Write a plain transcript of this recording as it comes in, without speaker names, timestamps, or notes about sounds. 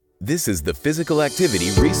This is the Physical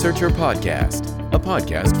Activity Researcher Podcast, a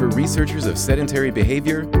podcast for researchers of sedentary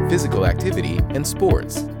behavior, physical activity, and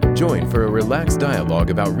sports. Join for a relaxed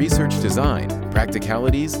dialogue about research design,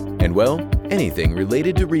 practicalities, and, well, anything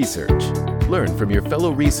related to research. Learn from your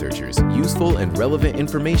fellow researchers useful and relevant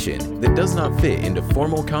information that does not fit into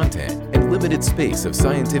formal content and limited space of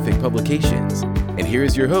scientific publications. And here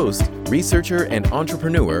is your host, researcher and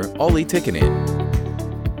entrepreneur, Olli Tikkanen.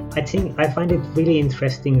 I find it really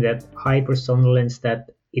interesting that hypersomnolence, that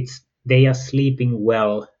they are sleeping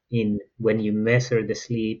well when you measure the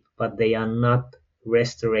sleep, but they are not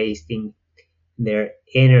restoring their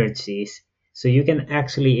energies. So you can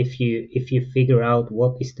actually, if you figure out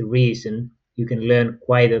what is the reason, you can learn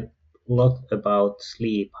quite a lot about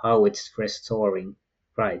sleep, how it's restoring,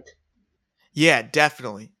 right? Yeah,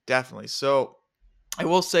 definitely. So I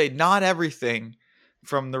will say not everything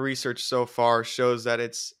from the research so far shows that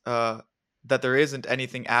that there isn't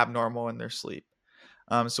anything abnormal in their sleep.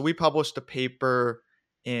 So we published a paper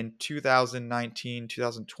in 2019,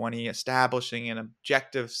 2020, establishing an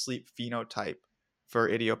objective sleep phenotype for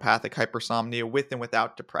idiopathic hypersomnia with and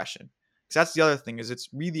without depression. Because that's the other thing, is it's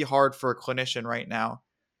really hard for a clinician right now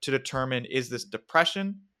to determine, is this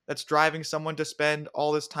depression that's driving someone to spend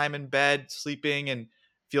all this time in bed, sleeping and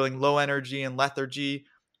feeling low energy and lethargy,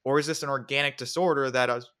 or is this an organic disorder that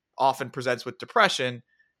often presents with depression?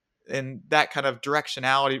 And that kind of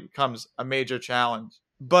directionality becomes a major challenge.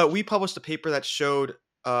 But we published a paper that showed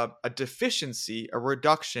a deficiency, a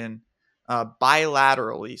reduction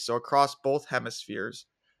bilaterally, so across both hemispheres,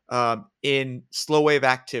 in slow wave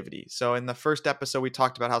activity. So in the first episode, we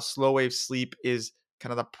talked about how slow wave sleep is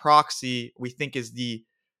kind of the proxy, we think is the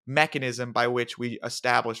mechanism by which we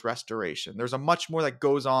establish restoration. There's a much more that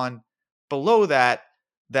goes on below that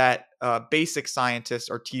basic scientists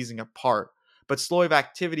are teasing apart. But slow wave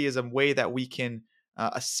activity is a way that we can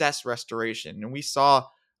assess restoration. And we saw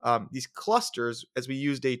these clusters as we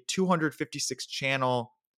used a 256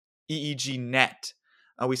 channel EEG net.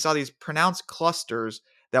 We saw these pronounced clusters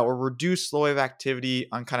that will reduce slow wave activity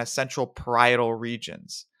on kind of central parietal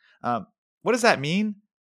regions. What does that mean?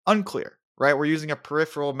 Unclear, right? We're using a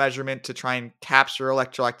peripheral measurement to try and capture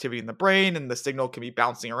electrical activity in the brain, and the signal can be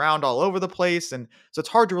bouncing around all over the place. And so it's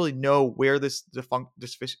hard to really know where this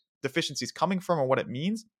deficiency is coming from or what it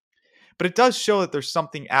means. But it does show that there's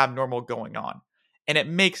something abnormal going on. And it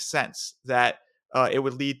makes sense that it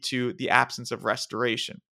would lead to the absence of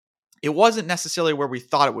restoration. It wasn't necessarily where we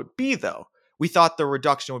thought it would be, though. We thought the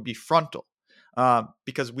reduction would be frontal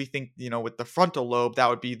because we think, with the frontal lobe, that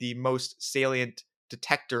would be the most salient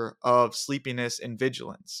detector of sleepiness and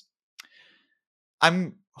vigilance.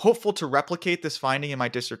 I'm hopeful to replicate this finding in my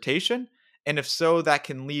dissertation. And if so, that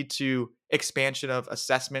can lead to expansion of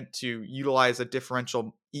assessment to utilize a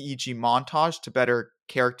differential EEG montage to better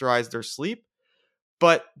characterize their sleep.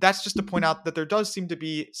 But that's just to point out that there does seem to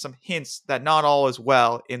be some hints that not all is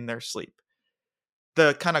well in their sleep.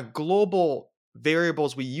 The kind of global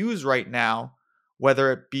variables we use right now,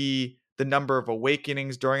 whether it be the number of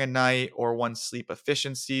awakenings during a night or one's sleep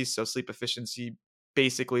efficiency. So sleep efficiency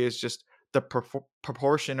basically is just the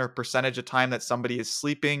proportion or percentage of time that somebody is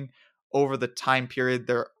sleeping over the time period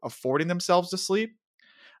they're affording themselves to sleep.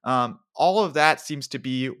 All of that seems to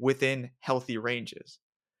be within healthy ranges.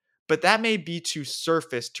 But that may be too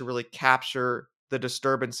surface to really capture the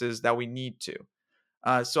disturbances that we need to.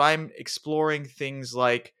 So I'm exploring things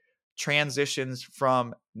like transitions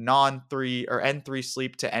from non-3 or N3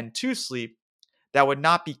 sleep to N2 sleep that would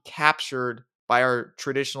not be captured by our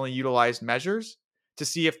traditionally utilized measures, to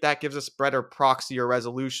see if that gives us better proxy or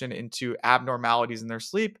resolution into abnormalities in their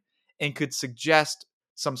sleep and could suggest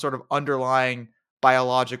some sort of underlying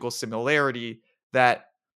biological similarity that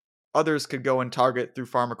others could go and target through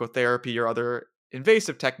pharmacotherapy or other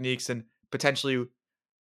invasive techniques, and potentially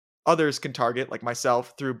others can target, like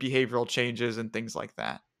myself, through behavioral changes and things like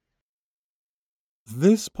that.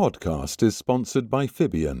 This podcast is sponsored by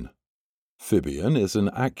Fibion. Fibion is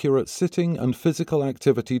an accurate sitting and physical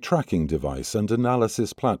activity tracking device and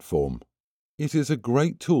analysis platform. It is a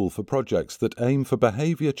great tool for projects that aim for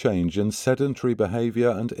behavior change in sedentary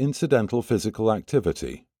behavior and incidental physical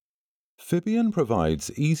activity. Fibion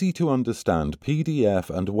provides easy-to-understand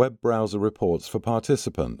PDF and web browser reports for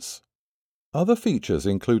participants. Other features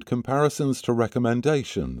include comparisons to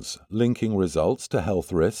recommendations, linking results to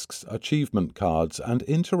health risks, achievement cards, and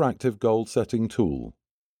interactive goal-setting tool.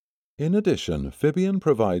 In addition, Fibion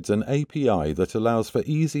provides an API that allows for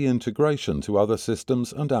easy integration to other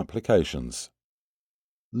systems and applications.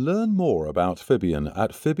 Learn more about Fibion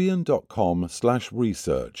at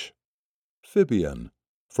fibion.com/research. Fibion,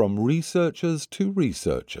 from researchers to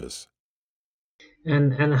researchers.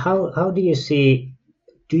 And how do you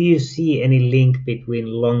see any link between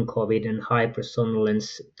long COVID and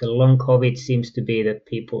hypersomnolence? The long COVID seems to be that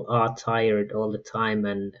people are tired all the time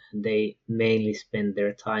and they mainly spend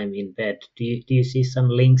their time in bed. Do you see some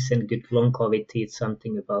links, and could long COVID teach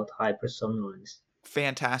something about hypersomnolence?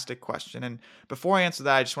 Fantastic question. And before I answer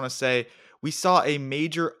that, I just want to say we saw a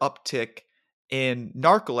major uptick in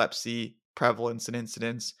narcolepsy prevalence and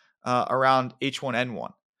incidence around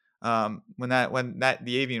H1N1 when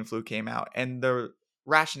the avian flu came out. And the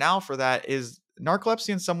rationale for that is narcolepsy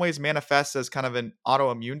in some ways manifests as kind of an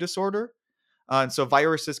autoimmune disorder. And so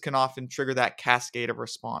viruses can often trigger that cascade of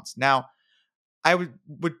response. Now, I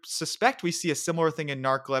would suspect we see a similar thing in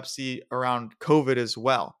narcolepsy around COVID as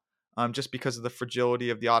well, just because of the fragility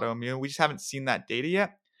of the autoimmune. We just haven't seen that data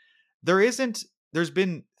yet. There's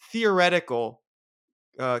been theoretical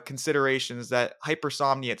considerations that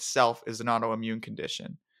hypersomnia itself is an autoimmune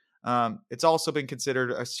condition. It's also been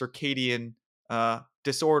considered a circadian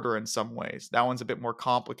disorder in some ways. That one's a bit more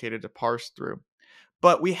complicated to parse through.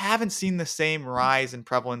 But we haven't seen the same rise in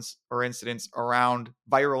prevalence or incidence around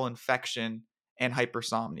viral infection and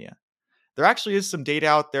hypersomnia. There actually is some data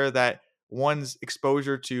out there that one's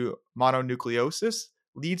exposure to mononucleosis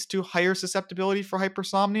leads to higher susceptibility for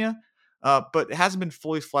hypersomnia, but it hasn't been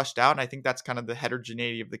fully fleshed out. And I think that's kind of the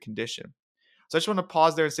heterogeneity of the condition. So I just want to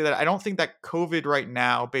pause there and say that I don't think that COVID right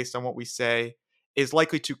now, based on what we say, is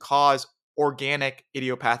likely to cause organic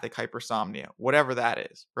idiopathic hypersomnia, whatever that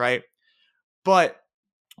is, right? But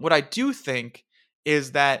what I do think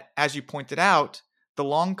is that, as you pointed out, the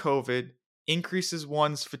long COVID increases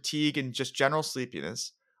one's fatigue and just general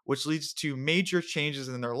sleepiness, which leads to major changes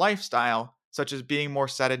in their lifestyle, such as being more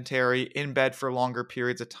sedentary, in bed for longer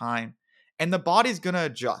periods of time. And the body's going to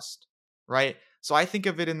adjust, right? So I think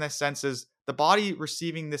of it in the sense as the body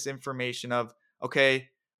receiving this information of, okay,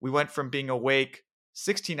 we went from being awake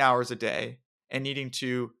 16 hours a day and needing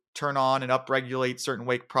to turn on and upregulate certain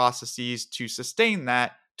wake processes to sustain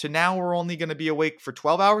that, to now we're only going to be awake for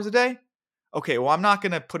 12 hours a day. Okay, well, I'm not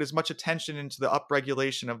going to put as much attention into the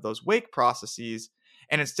upregulation of those wake processes.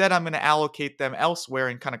 And instead, I'm going to allocate them elsewhere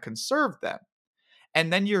and kind of conserve them.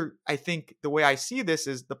 And then I think the way I see this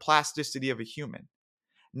is the plasticity of a human.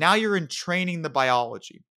 Now you're entraining the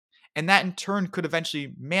biology. And that in turn could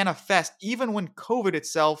eventually manifest even when COVID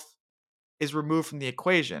itself is removed from the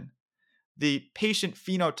equation. The patient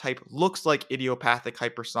phenotype looks like idiopathic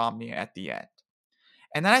hypersomnia at the end.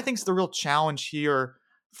 And that I think is the real challenge here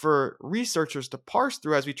for researchers to parse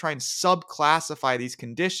through as we try and subclassify these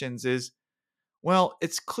conditions is, well,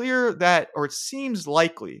 it's clear that, or it seems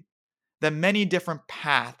likely, that many different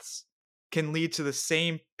paths can lead to the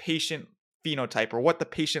same patient phenotype, or what the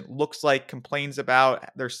patient looks like, complains about,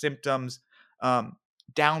 their symptoms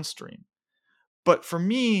downstream. But for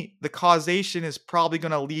me, the causation is probably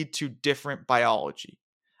going to lead to different biology.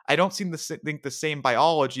 I don't think the same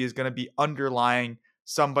biology is going to be underlying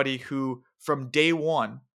somebody who, from day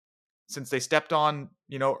one, since they stepped on,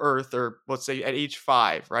 Earth, or let's say at age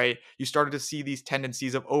 5, right? You started to see these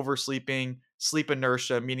tendencies of oversleeping, sleep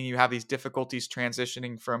inertia, meaning you have these difficulties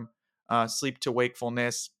transitioning from sleep to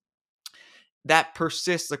wakefulness. That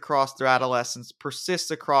persists across their adolescence,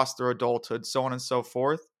 persists across their adulthood, so on and so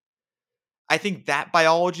forth. I think that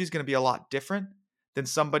biology is going to be a lot different than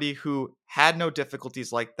somebody who had no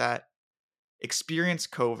difficulties like that,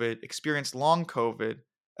 experienced COVID, experienced long COVID,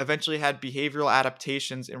 eventually had behavioral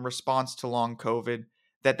adaptations in response to long COVID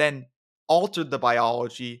that then altered the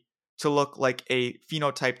biology to look like a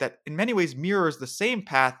phenotype that in many ways mirrors the same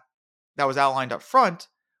path that was outlined up front,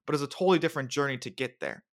 but is a totally different journey to get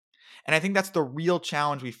there. And I think that's the real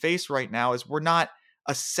challenge we face right now is we're not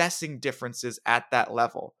assessing differences at that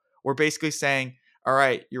level. We're basically saying, all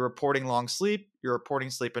right, you're reporting long sleep, you're reporting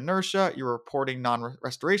sleep inertia, you're reporting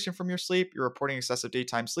non-restoration from your sleep, you're reporting excessive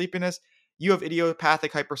daytime sleepiness, you have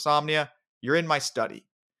idiopathic hypersomnia, you're in my study.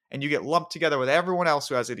 And you get lumped together with everyone else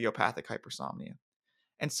who has idiopathic hypersomnia.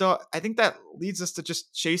 And so I think that leads us to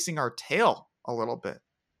just chasing our tail a little bit.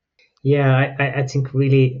 Yeah, I think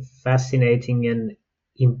really fascinating and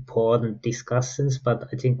important discussions, but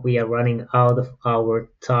I think we are running out of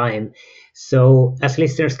our time. So as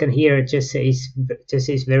listeners can hear, Jesse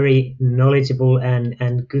is very knowledgeable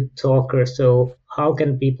and good talker. So how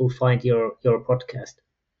can people find your podcast?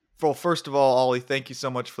 Well, first of all, Ollie, thank you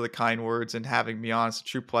so much for the kind words and having me on. It's a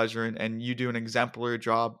true pleasure. And you do an exemplary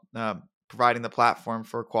job providing the platform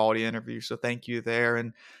for a quality interview. So thank you there.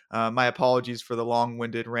 And my apologies for the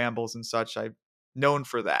long-winded rambles and such. I've known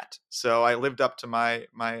for that. So I lived up to my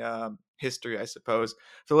history, I suppose.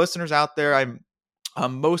 For listeners out there, I'm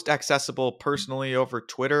most accessible personally over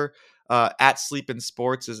Twitter. at Sleep in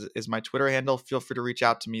Sports is my Twitter handle. Feel free to reach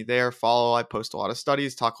out to me there. Follow. I post a lot of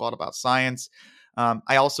studies, talk a lot about science.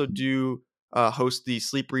 I also do host the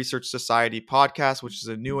Sleep Research Society podcast, which is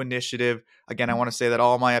a new initiative. Again, I want to say that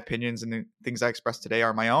all my opinions and the things I express today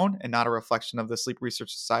are my own and not a reflection of the Sleep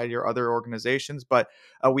Research Society or other organizations. But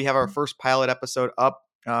we have our first pilot episode up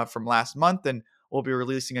from last month, and we'll be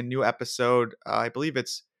releasing a new episode. I believe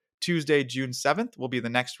it's Tuesday, June 7th will be the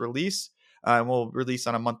next release. And we'll release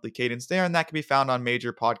on a monthly cadence there, and that can be found on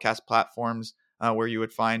major podcast platforms where you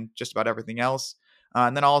would find just about everything else.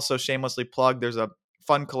 And then also shamelessly plug, there's a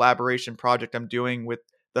fun collaboration project I'm doing with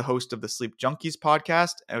the host of the Sleep Junkies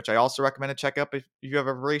podcast, which I also recommend to check out if you have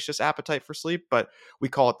a voracious appetite for sleep, but we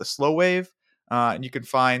call it the Slow Wave. And you can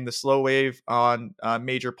find the Slow Wave on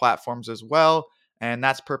major platforms as well. And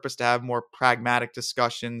that's purpose to have more pragmatic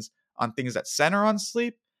discussions on things that center on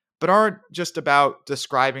sleep, but aren't just about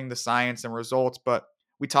describing the science and results, but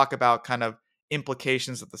we talk about kind of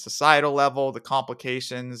implications at the societal level, the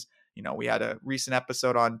complications. We had a recent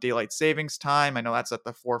episode on daylight savings time. I know that's at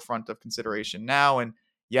the forefront of consideration now. And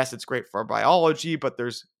yes, it's great for our biology, but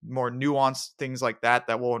there's more nuanced things like that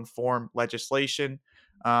will inform legislation.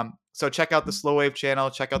 So check out the Slow Wave channel,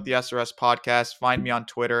 check out the SRS podcast, find me on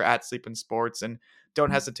Twitter at Sleep in Sports, and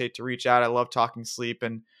don't hesitate to reach out. I love talking sleep.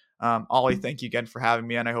 And Ollie, thank you again for having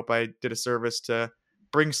me. And I hope I did a service to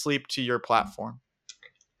bring sleep to your platform.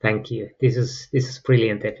 Thank you. This is a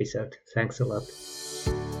brilliant episode. Thanks a lot.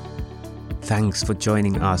 Thanks for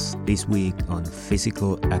joining us this week on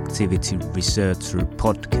Physical Activity Researcher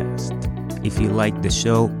Podcast. If you like the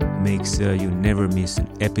show, make sure you never miss an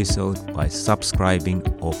episode by subscribing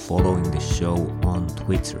or following the show on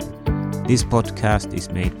Twitter. This podcast is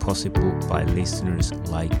made possible by listeners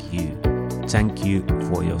like you. Thank you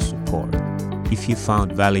for your support. If you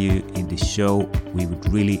found value in the show, we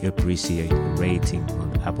would really appreciate a rating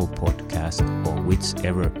on Apple Podcast or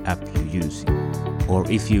whichever app you're using. Or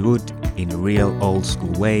if you would, in a real old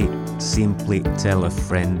school way, simply tell a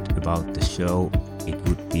friend about the show. It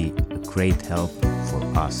would be a great help for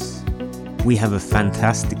us. We have a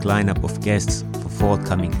fantastic lineup of guests for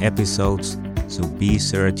forthcoming episodes, so be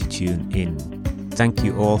sure to tune in. Thank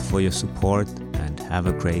you all for your support and have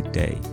a great day.